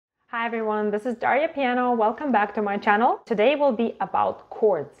Hi everyone, this is Daria Piano. Welcome back to my channel. Today will be about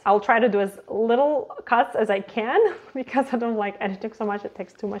chords. I'll try to do as little cuts as I can because I don't like editing so much, it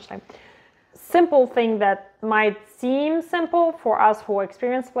takes too much time. Simple thing that might seem simple for us who are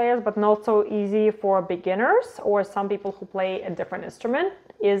experienced players, but not so easy for beginners or some people who play a different instrument,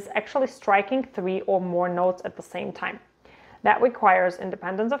 is actually striking 3 or more notes at the same time. That requires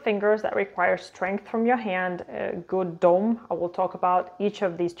independence of fingers, that requires strength from your hand, a good dome. I will talk about each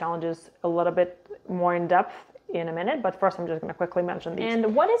of these challenges a little bit more in depth in a minute, but first I'm just going to quickly mention these.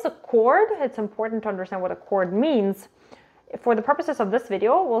 And what is a chord? It's important to understand what a chord means. For the purposes of this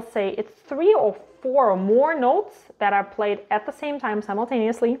video, we'll say it's 3 or 4 or more notes that are played at the same time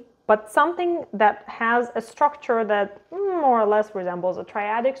simultaneously, but something that has a structure that more or less resembles a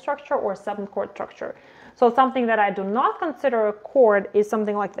triadic structure or a 7-chord structure. So something that I do not consider a chord is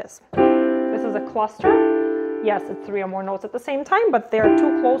something like this. This is a cluster. Yes, it's 3 or more notes at the same time, but they're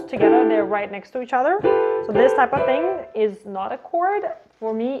too close together. They're right next to each other. So this type of thing is not a chord.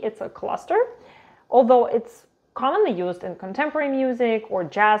 For me, it's a cluster. Although it's commonly used in contemporary music or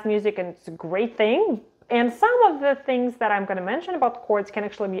jazz music, and it's a great thing. And some of the things that I'm going to mention about chords can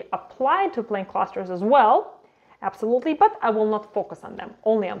actually be applied to playing clusters as well. Absolutely, but I will not focus on them,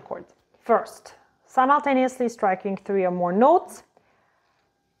 only on chords. First, simultaneously striking 3 or more notes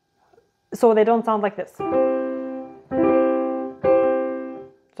so they don't sound like this.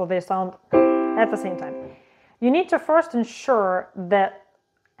 So they sound at the same time. You need to first ensure that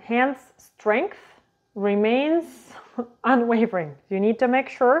hand strength remains unwavering. You need to make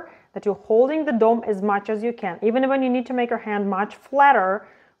sure that you're holding the dome as much as you can. Even when you need to make your hand much flatter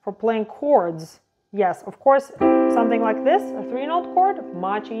for playing chords. Yes, of course, something like this, a 3-note chord,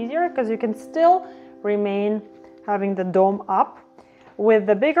 much easier because you can still remain having the dome up. With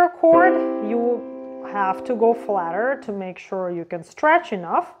the bigger chord, you have to go flatter to make sure you can stretch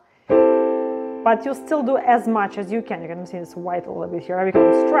enough, but you still do as much as you can. You can see this white a little bit here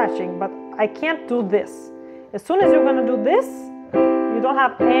because I'm stretching, but I can't do this. As soon as you're going to do this, you don't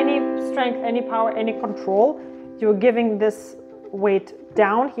have any strength, any power, any control. You're giving this weight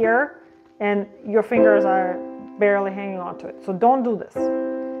down here and your fingers are barely hanging on to it. So don't do this.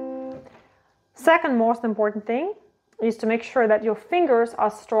 Second most important thing is to make sure that your fingers are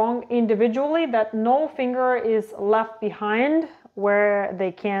strong individually, that no finger is left behind where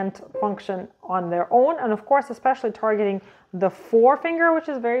they can't function on their own. And of course, especially targeting the forefinger, which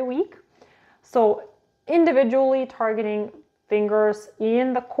is very weak. So individually targeting fingers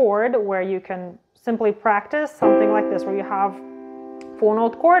in the chord where you can simply practice something like this, where you have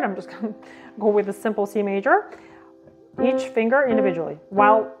 4-note chord. I'm just going to go with a simple C major. Each finger individually,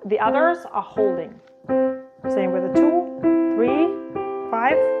 while the others are holding. Same with a 2, 3,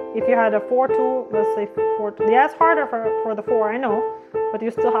 5. If you had a 4, 2, let's say 4, 2. Yeah, it's harder for the 4, I know, but you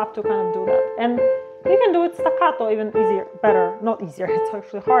still have to kind of do that. And you can do it staccato even easier, better. Not easier, it's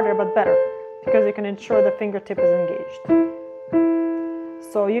actually harder, but better, because you can ensure the fingertip is engaged.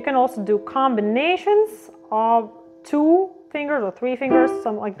 So you can also do combinations of 2 fingers or 3 fingers,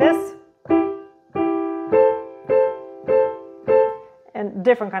 something like this. And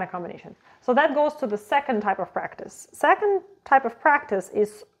different kind of combinations. So that goes to the second type of practice. Second type of practice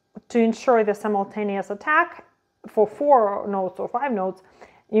is to ensure the simultaneous attack for 4 notes or 5 notes.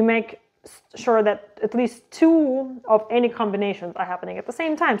 You make sure that at least 2 of any combinations are happening at the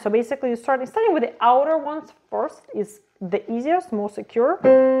same time. So basically you're starting with the outer ones first is the easiest, most secure.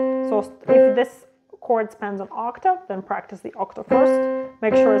 So if this chord spans an octave, then practice the octave first.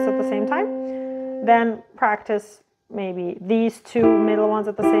 Make sure it's at the same time. Then practice maybe these 2 middle ones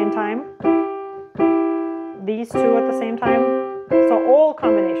at the same time, these 2 at the same time. So all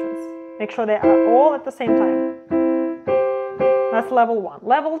combinations, make sure they are all at the same time. That's level 1.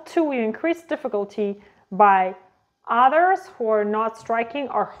 Level 2, you increase difficulty by others who are not striking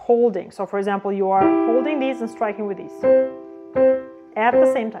are holding. So for example, you are holding these and striking with these at the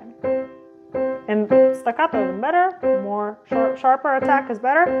same time. And staccato is better, more sharper attack is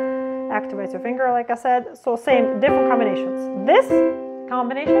better. Activates your finger, like I said. So same, different combinations. This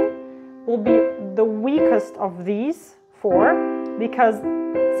combination will be the weakest of these 4 because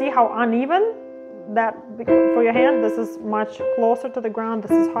see how uneven that for your hand. This is much closer to the ground,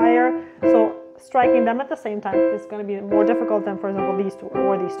 this is higher. So striking them at the same time is going to be more difficult than, for example, these 2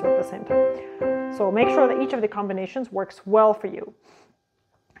 or these 2 at the same time. So make sure that each of the combinations works well for you.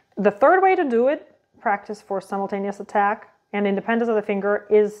 The third way to do it, practice for simultaneous attack and independence of the finger,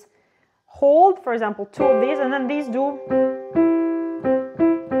 is hold, for example, 2 of these, and then these do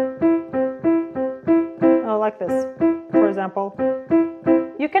like this, for example.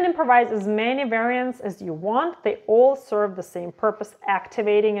 You can improvise as many variants as you want. They all serve the same purpose,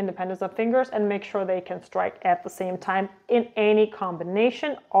 activating independence of fingers and make sure they can strike at the same time in any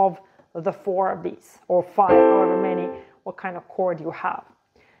combination of the 4 of these, or 5, however many, what kind of chord you have.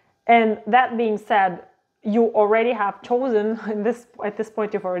 And that being said, you already have chosen, at this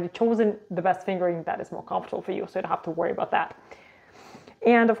point you've already chosen the best fingering that is more comfortable for you, so you don't have to worry about that.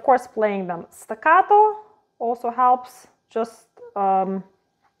 And of course, playing them staccato also helps, just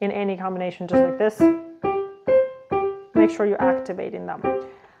in any combination, just like this. Make sure you're activating them.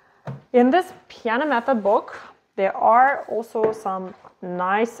 In this piano method book, there are also some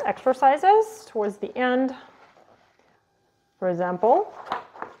nice exercises towards the end. For example,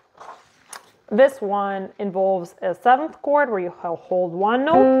 this one involves a 7th chord where you hold 1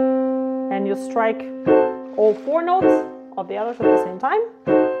 note and you strike all 4 notes of the others at the same time,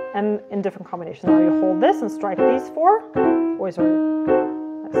 and in different combinations. Now you hold this and strike these 4. Oh, sorry,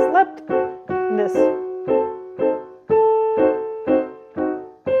 I slipped. This.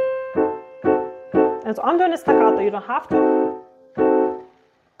 And so I'm doing a staccato, you don't have to.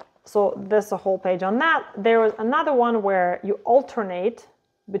 So there's a whole page on that. There is another one where you alternate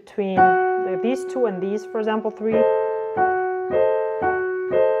between these 2 and these, for example, 3.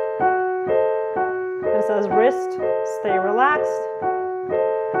 It says wrist, stay relaxed.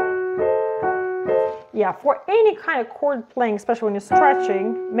 Yeah, for any kind of chord playing, especially when you're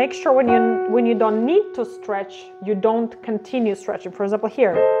stretching, make sure when you don't need to stretch, you don't continue stretching. For example,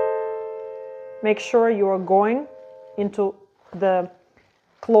 here, make sure you are going into the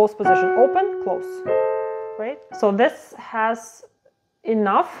close position. Open, close. Right? So this has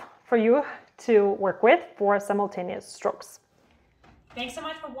enough for you to work with for simultaneous strokes. Thanks so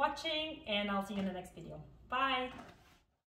much for watching, and I'll see you in the next video. Bye!